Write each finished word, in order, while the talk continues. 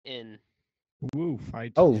N. Woo,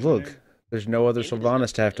 fight. Oh, look. There's no other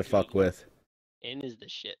Sylvanus to have to fuck with. N is the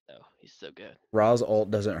shit, though. He's so good. Ra's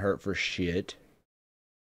ult doesn't hurt for shit.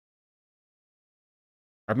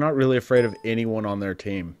 I'm not really afraid of anyone on their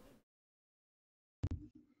team.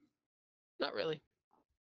 Not really.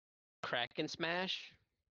 Kraken smash?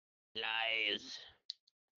 Lies.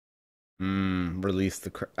 Release the...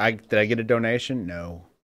 Did I get a donation? No.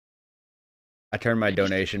 I turned my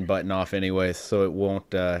donation button off anyways, so it won't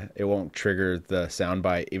trigger the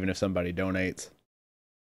soundbite even if somebody donates.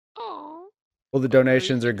 Aww. Well, the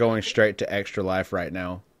donations are going straight to Extra Life right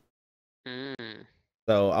now.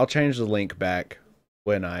 So I'll change the link back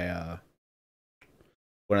when I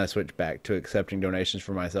switch back to accepting donations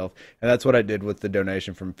for myself. And that's what I did with the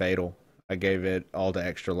donation from Fatal. I gave it all to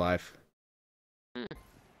Extra Life.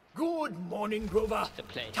 Good morning, Grover.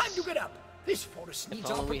 Time to get up. This forest needs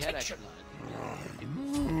our protection.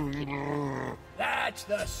 That's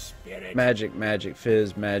the spirit. Magic, magic,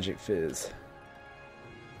 fizz, magic, fizz.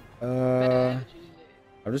 I'm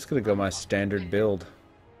just gonna go my standard build.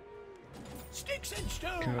 Sticks and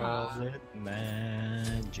stones. Call it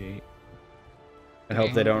magic. I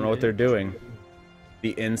hope they don't know what they're doing. The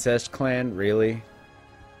Incest Clan, really?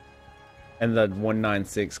 And the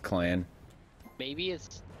 196 Clan. Maybe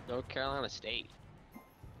it's North Carolina State.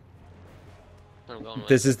 I'm going with.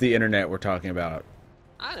 This is the internet we're talking about.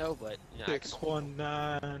 I know, but you know,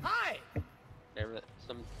 619. Hi.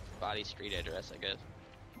 Somebody's street address, I guess.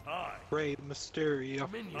 Rey Mysterio.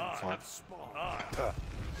 Probably.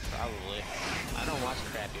 I don't watch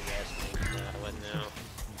crappy wrestling, so I wouldn't know.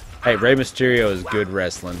 Hey, Rey Mysterio is good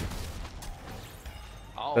wrestling.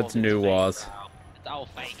 All That's of it's new fake, Waz. bro. It's all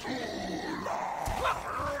fake.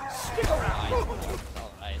 Stick around.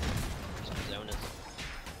 All right. Sylvanus.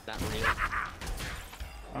 Not real.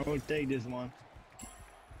 I will take this one.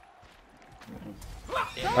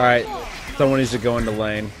 Alright, someone needs to go into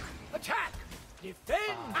lane. Attack.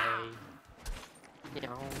 Defend.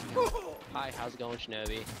 Hi, how's it going,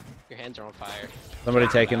 Shinobi? Your hands are on fire. Somebody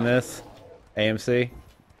taking this? AMC?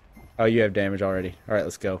 Oh, you have damage already. Alright,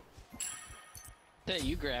 let's go. Hey,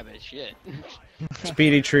 you grab it, shit.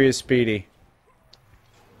 Speedy Tree is speedy.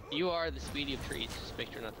 You are the speedy of trees. Just make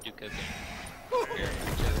sure not to do cocaine.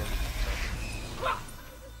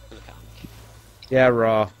 Yeah,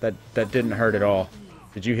 Raw. That didn't hurt at all.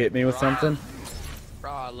 Did you hit me with something?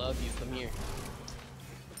 Bro, I love you. Come here.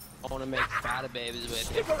 I want to make spider babies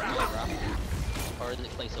with you. Come on, bro. Or is it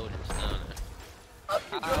play soldiers? No.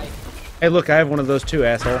 Hi. Hey, look, I have one of those too,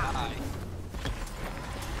 asshole. Bye.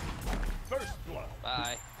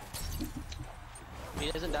 Bye.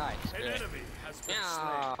 He doesn't die. An enemy has been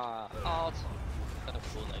slain. Alt. Kind of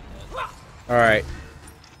cool like that. Alright.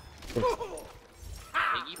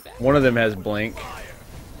 One of them has blink.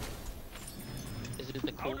 Is it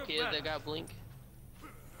the cool kid that got blink?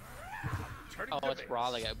 Oh, it's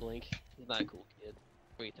Raw that got blink. He's not a cool kid.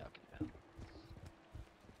 What are you talking about?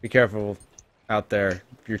 Be careful out there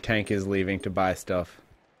if your tank is leaving to buy stuff.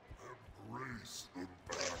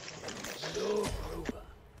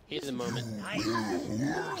 Here's the moment.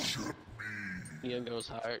 Young girl's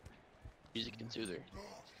heart. Music and soother.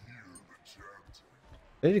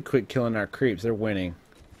 They need to quit killing our creeps. They're winning.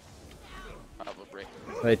 Probably.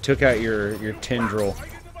 They took out your tendril.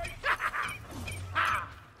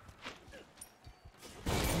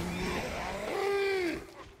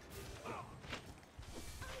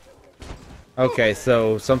 Okay,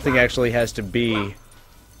 so something actually has to be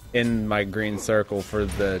in my green circle for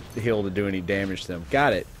the heal to do any damage to them.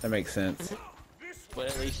 Got it. That makes sense. But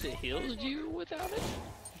at least it heals you without it?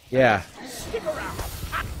 Yeah. Let's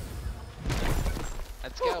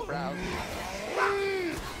go, bro.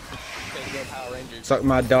 Let's go, Power Rangers. Suck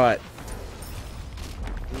my dot.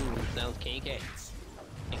 Sounds kinky.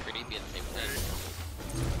 And creepy at the same time.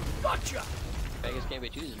 Gotcha. Beggars can't be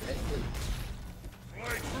choosers, right?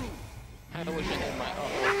 I wish I had my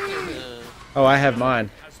Oh, I have mine.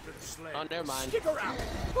 Oh, never mind. Stick around.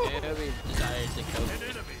 Every desire to cope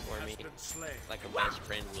for me, like a best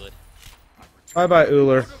friend would. Bye bye,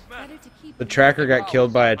 Uller. The tracker got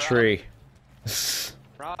killed by a tree.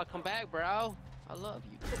 Bro, come back, bro. I love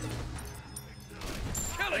you.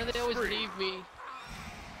 Why do they always leave me?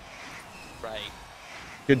 Right.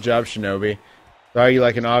 Good job, Shinobi. How are you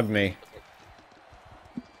like an Agni?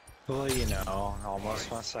 Well, you know,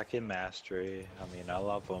 almost my second mastery. I mean, I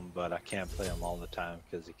love him, but I can't play him all the time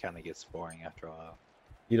because he kind of gets boring after a while.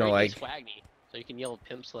 You don't like... Swaggy, so you can yell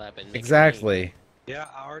pimp slap and... Exactly. Yeah,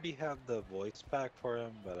 I already have the voice pack for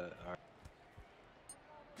him, but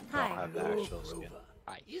I don't have the actual skin.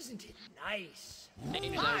 Hi. Isn't it nice?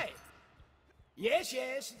 Hey, Hi. Yes,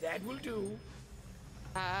 that will do.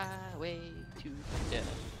 Hi. way to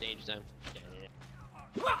danger zone.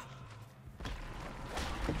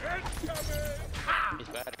 He's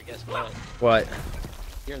better, guess what? What?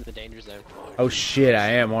 You're in the danger zone. Oh shit,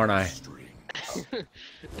 I am, aren't I? Look at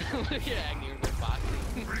Agni, you're good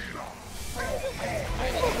boxing.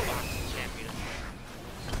 Champion.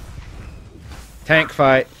 Tank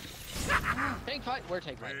fight. Tank fight? Where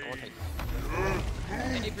tank fight? I want tank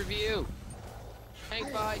fight. Pay-per-view.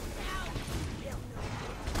 Tank fight.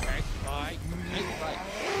 Tank fight. Tank fight.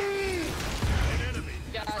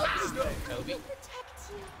 Got Toby.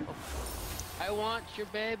 I want your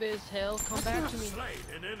baby's hell. Come back to me.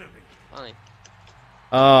 Fine.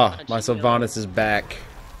 Oh, my Sylvanus is back.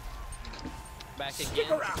 Back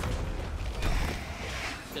again.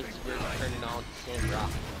 Because we're turning on Sand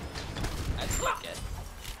Rock. That's dead.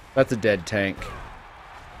 That's a dead tank.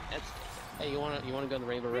 That's dead. Hey, you wanna go on the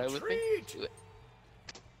Rainbow Road with me? Do it.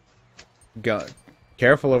 Go.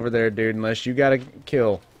 Careful over there, dude, unless you gotta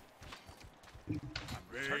kill.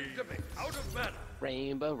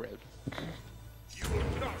 Rainbow Road.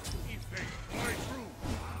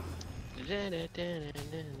 Let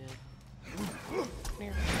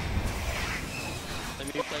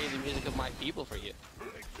me play the music of my people for you.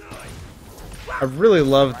 I really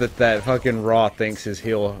love that fucking Raw thinks his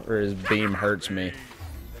heal or his beam hurts me.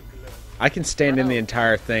 I can stand in the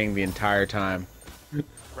entire thing the entire time.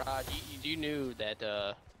 Rod, you knew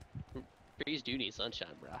that trees do need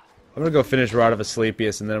sunshine, bro. I'm gonna go finish Rod of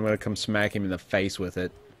Asclepius and then I'm gonna come smack him in the face with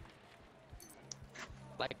it.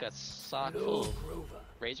 Like a sock full of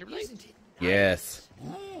razor blades? Yes.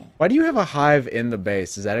 Why do you have a hive in the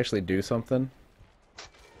base? Does that actually do something?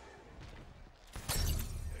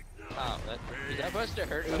 Oh, is that supposed to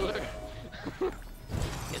hurt Uller?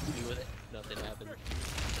 Hits me with it. Nothing happened.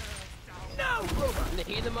 No! In the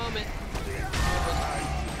heat of the moment.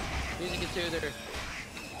 Music is soother.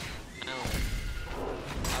 I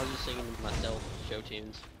was just singing to myself, show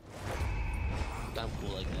tunes. I'm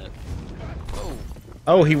cool like that. Oh!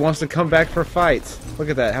 Oh, he wants to come back for fights. Look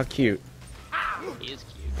at that, how cute. He is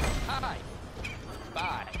cute. Hi!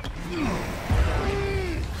 Bye!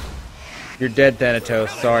 You're dead, Thanatos.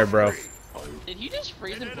 Sorry, bro. Did he just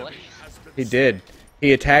freeze in place? He did.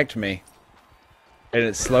 He attacked me. And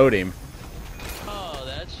it slowed him. Oh,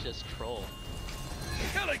 that's just troll.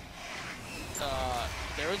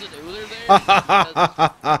 There was an Uller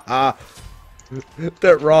there?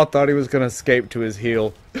 That Raw thought he was gonna escape to his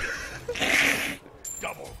heal.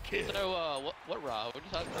 Double kill. So, what Raw? What are you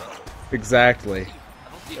talking about? Exactly. I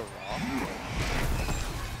don't see a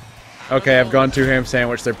Raw. Okay, I've gone 2 ham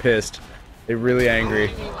sandwich. They're pissed. They're really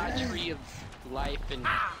angry. My tree of life and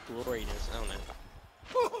gloriness. I don't know.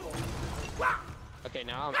 Okay,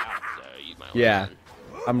 now I'm out, so you might want Yeah,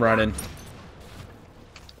 I'm running.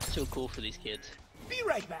 Too cool for these kids. Be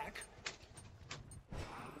right back.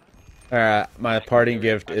 Alright, my parting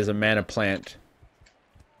gift is a mana plant.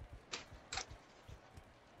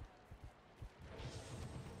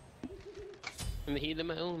 In the heat of the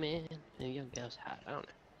moment, and the young girl's hot. I don't know.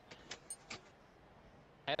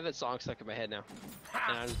 I have that song stuck in my head now.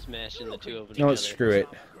 And I'm just mashing the two of them No, together. screw it.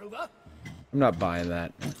 I'm not buying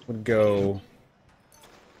that. Would go.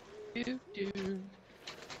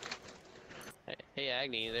 Hey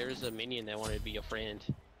Agni, there's a minion that wanted to be your friend.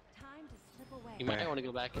 You might want to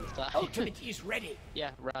go back inside. Ultimate is ready.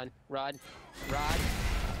 Yeah, Rod.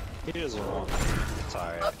 He doesn't want it. It's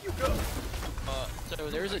alright. Up you go. So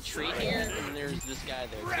there's a tree here, and there's this guy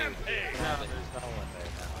there too. No, there's no one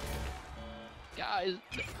there now. Guys,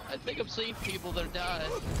 I think I'm seeing people that died.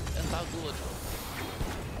 That's how cool it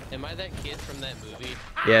is. Am I that kid from that movie?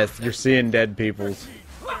 Yes, you're seeing dead peoples.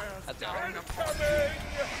 That's all.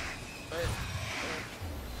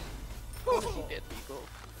 I see dead people.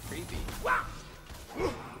 Creepy.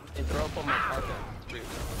 And throw up on my carpet. It's rude.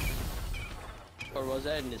 Or was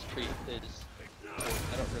that in his tree? I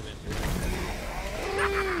don't remember.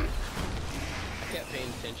 I kept paying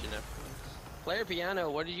attention afterwards. Player Piano,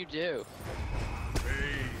 what did you do?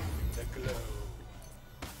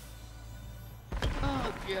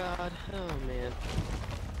 Oh god, oh man.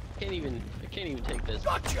 I can't even take this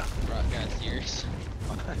rock guy serious.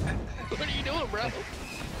 What are you doing, bro?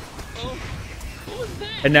 Oh, what was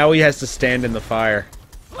that? And now he has to stand in the fire.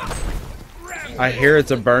 I hear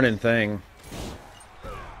it's a burning thing.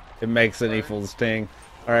 It makes an evil sting.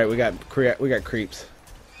 All right, we got creeps.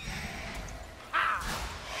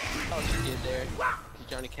 Oh, you did there.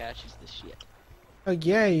 Johnny Cash is the shit. Oh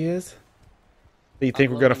yeah, he is. Do you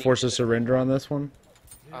think we're gonna force a surrender on this one?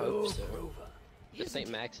 I hope so. I think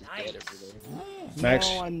Max is dead over there. Max?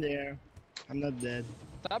 No, I'm there. I'm not dead.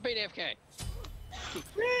 Stop being AFK.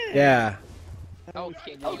 Yeah. Oh,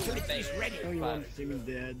 can't use the face. I know you want to see me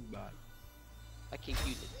dead, but I can't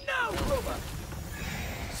use it. No, Grover!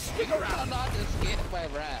 Stick around! I'm not just get my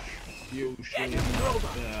wrath. you should him, Grover.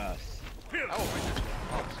 yes. Oh, my God.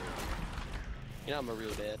 Oh, you know I'm a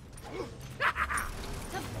real dad.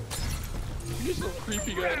 You're so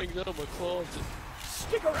creepy guy hangs out of my closet.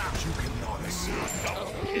 Stick around! You cannot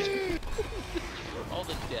escape. All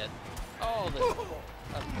the dead. All the...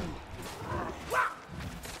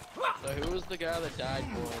 So who was the guy that died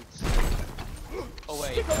once? Oh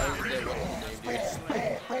wait, that was dead. What's his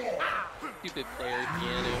name, dude? Stupid player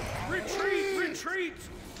piano. Retreat! Retreat!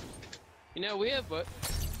 You know, we have what?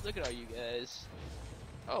 Look at all you guys.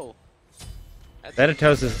 Oh. That's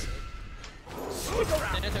Thanatos is.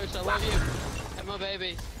 Thanatos, I love you. Have my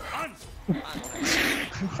baby. Run!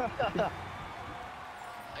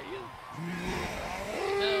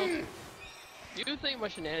 No. You think my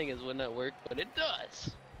shenanigans would not work, but it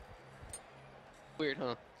does. Weird,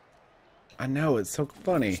 huh? I know, it's so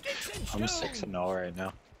funny. I'm 6-0 right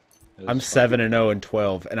now. It I'm was 7-0 and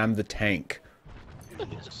 12, and I'm the tank. fun.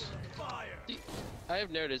 Yes. See, I have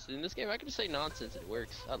noticed in this game I can just say nonsense. It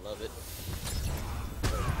works. I love it.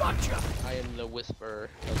 Gotcha! I am the whisperer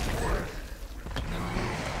of war.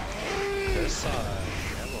 This Geb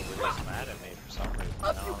over there's mad at me for some reason.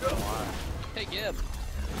 I don't know why. Hey, Gib.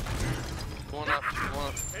 Want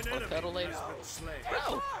to cuddle later? Bro,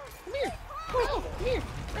 come here. Bro, come here.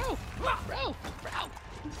 Bro.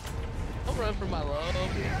 Don't run from my love.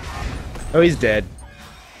 Oh, he's dead.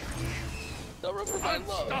 Don't run from my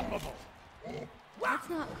love. Let's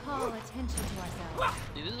not call attention to ourselves.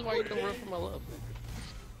 See, this is why you don't run from my love.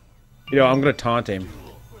 You know, I'm gonna taunt him.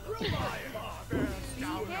 Make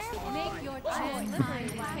your choice.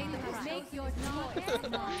 Make your choice.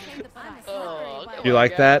 Oh, come You on,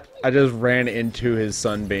 like guy. that? I just ran into his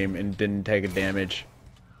sunbeam and didn't take a damage.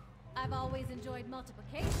 I've always enjoyed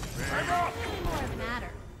multiplication. It's really more of a matter.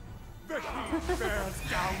 The heat bears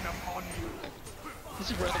down upon you.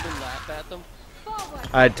 Just rather than laugh at them. Forward.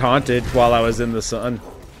 I taunted while I was in the sun.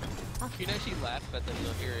 You can actually laugh at them,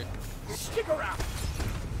 they'll hear it. Stick around.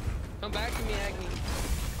 Come back to me, Agni.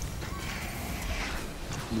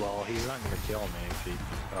 Well, he's not gonna kill me if he.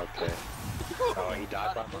 Okay. Oh, he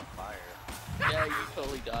died by my fire. Yeah, you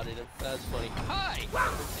totally dotted him. That's funny. Hi!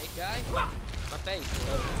 Hey, guy. My face.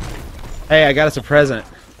 Hey, I got us a present.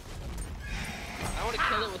 I want to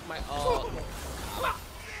kill it with my Nom.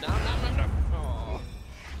 Oh.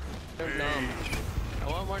 They're numb. I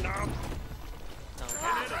want more nom.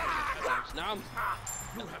 Nom.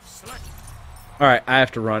 You have slept. Alright, I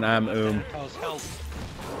have to run. I'm Help!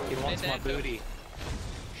 He wants my booty.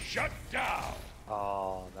 Shut down.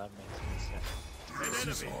 Oh, that makes me sick. An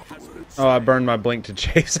enemy has been Oh, I burned my blink to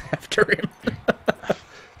chase after him.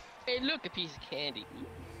 Hey, look, a piece of candy.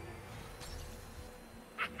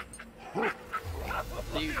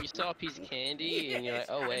 You saw a piece of candy, and you're like,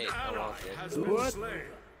 oh wait, I want has this. been slain.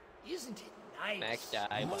 Isn't it nice? Max died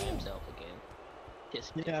by himself again.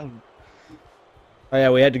 Kiss me. Yeah. Oh yeah,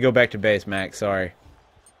 we had to go back to base, Max. Sorry.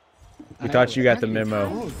 We thought you got the memo.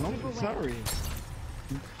 Oh, no, sorry.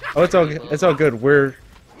 Oh, it's all good.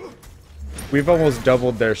 We've almost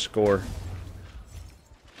doubled their score.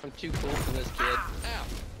 I'm too cool for this kid. Ow.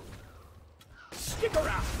 Stick around.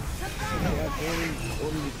 I have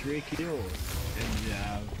only 3 kills.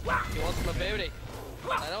 And He wants my baby.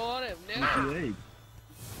 I don't want him. No. 58.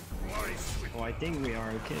 Oh, I think we are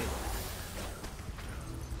okay.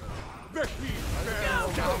 The heat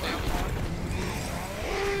bears down upon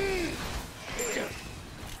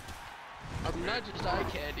I'm not just eye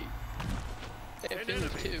candy. I have An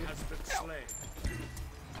feelings enemy too. has been slain.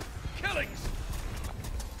 Killings.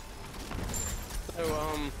 So,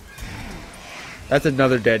 That's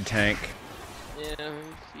another dead tank. yeah,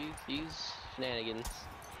 he's shenanigans.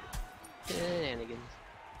 Shenanigans.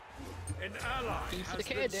 An ally Piece of has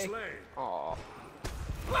been candy. slain. Aw.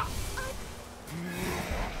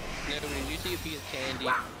 No, when you see a piece of candy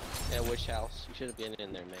at Witch House, you should have been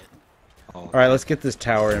in there, man. Alright, let's get this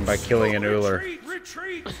tower in by killing an Uller. Retreat,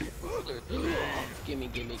 retreat. Gimme.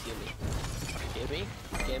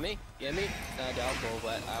 Doubtful,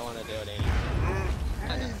 but I want to do it anyway.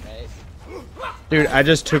 I know, right? Dude, I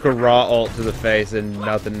just took a raw ult to the face and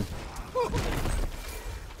nothing.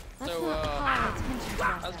 Let's So, not call attention to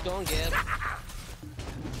how's it ourselves. going, Gab?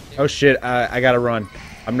 Oh shit, I gotta run.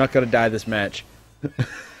 I'm not gonna die this match.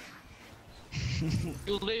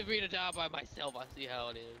 You leave me to die by myself, I see how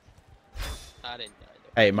it is. I didn't die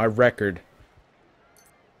though. Hey, my record.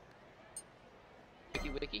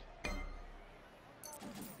 Wiki.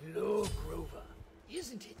 Look, Grover.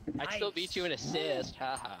 Isn't it nice? I still beat you in assist,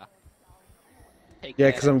 haha. Take Yeah,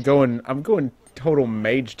 that. because I'm going total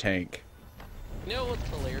mage tank. You know what's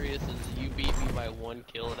hilarious is you beat me by 1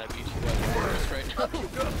 kill and I beat you by 4 right now.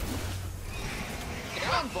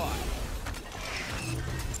 Get on, bot.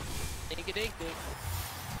 Dink a dink dink.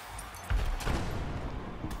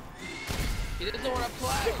 He doesn't want to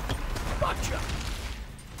play. Gotcha.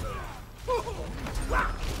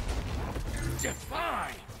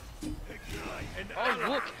 Defy. Oh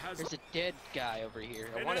look, there's a dead guy over here.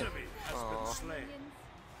 I want it. Aww.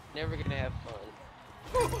 Never gonna have fun.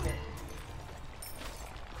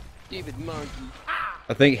 David Monkey.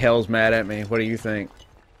 I think Hell's mad at me. What do you think?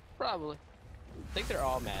 Probably. I think they're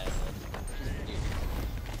all mad at us. Dude.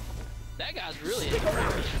 That guy's really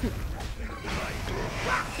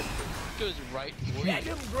goes right for you.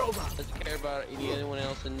 Doesn't care about anyone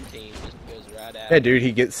else in the team. Just goes right at Yeah, dude,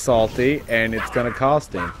 he gets salty, and it's gonna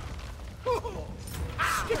cost him.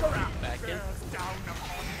 Back in.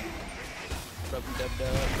 Rub dub dub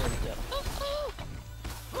dub.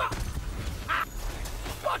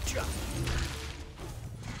 Gotcha.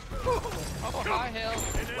 Oh, hi, hell.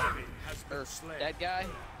 That guy.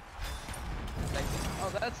 Oh,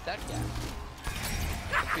 that's that guy.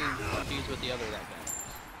 Confused with the other that guy.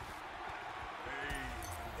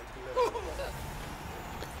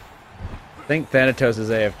 I think Thanatos is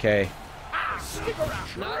AFK.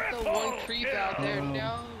 Not the one creep out there,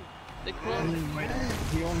 no. The clone.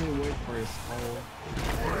 He only wait for his soul.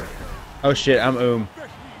 Oh shit, I'm After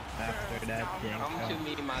that, Come to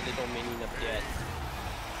me, my little minion of death.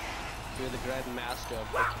 You're the grand master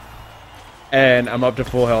of the... And I'm up to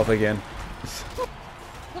full health again.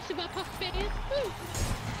 What's about puff fans?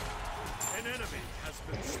 An enemy has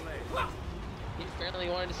been slain. He apparently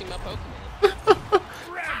wanted to see my Pokemon.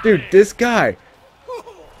 Dude, this guy.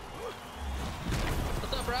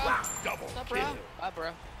 What's up, bro? What's up, bro? Bye,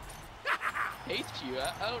 bro. Hate you.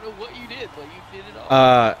 I don't know what you did, but you did it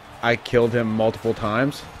all. I killed him multiple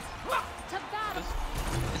times.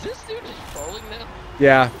 Is this dude just trolling now?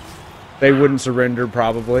 Yeah. They wouldn't surrender,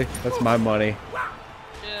 probably. That's my money.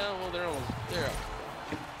 Yeah, well, they're up.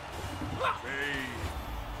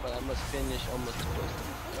 But I must finish almost close to...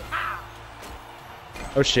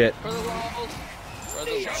 Oh shit. For the walls! For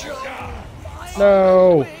the walls!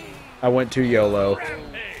 No! I went too YOLO.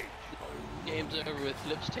 Game's over with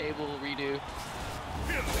flips table, redo.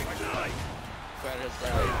 Predator's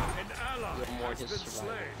down. Good more his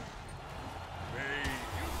survivor.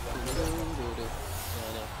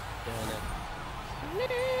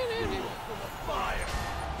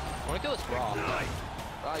 I wanna kill this Raw.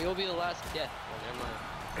 Raw, you'll be the last death. Oh, never mind.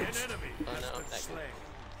 Oh no, that good.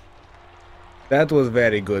 That was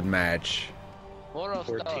very good match. Moral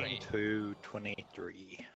story.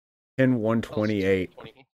 14-23. 10-128.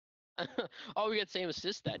 Oh, we got same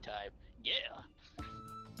assist that time. Yeah.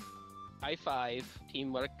 High five.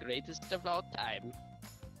 Teamwork, greatest of all time.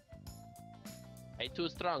 Way too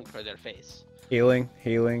strong for their face. Healing,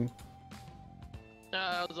 healing. No,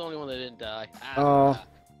 I was the only one that didn't die. Oh.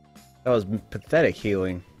 That was pathetic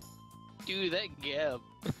healing. Dude, that Gab.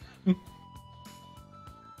 Did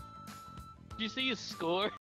you see his score?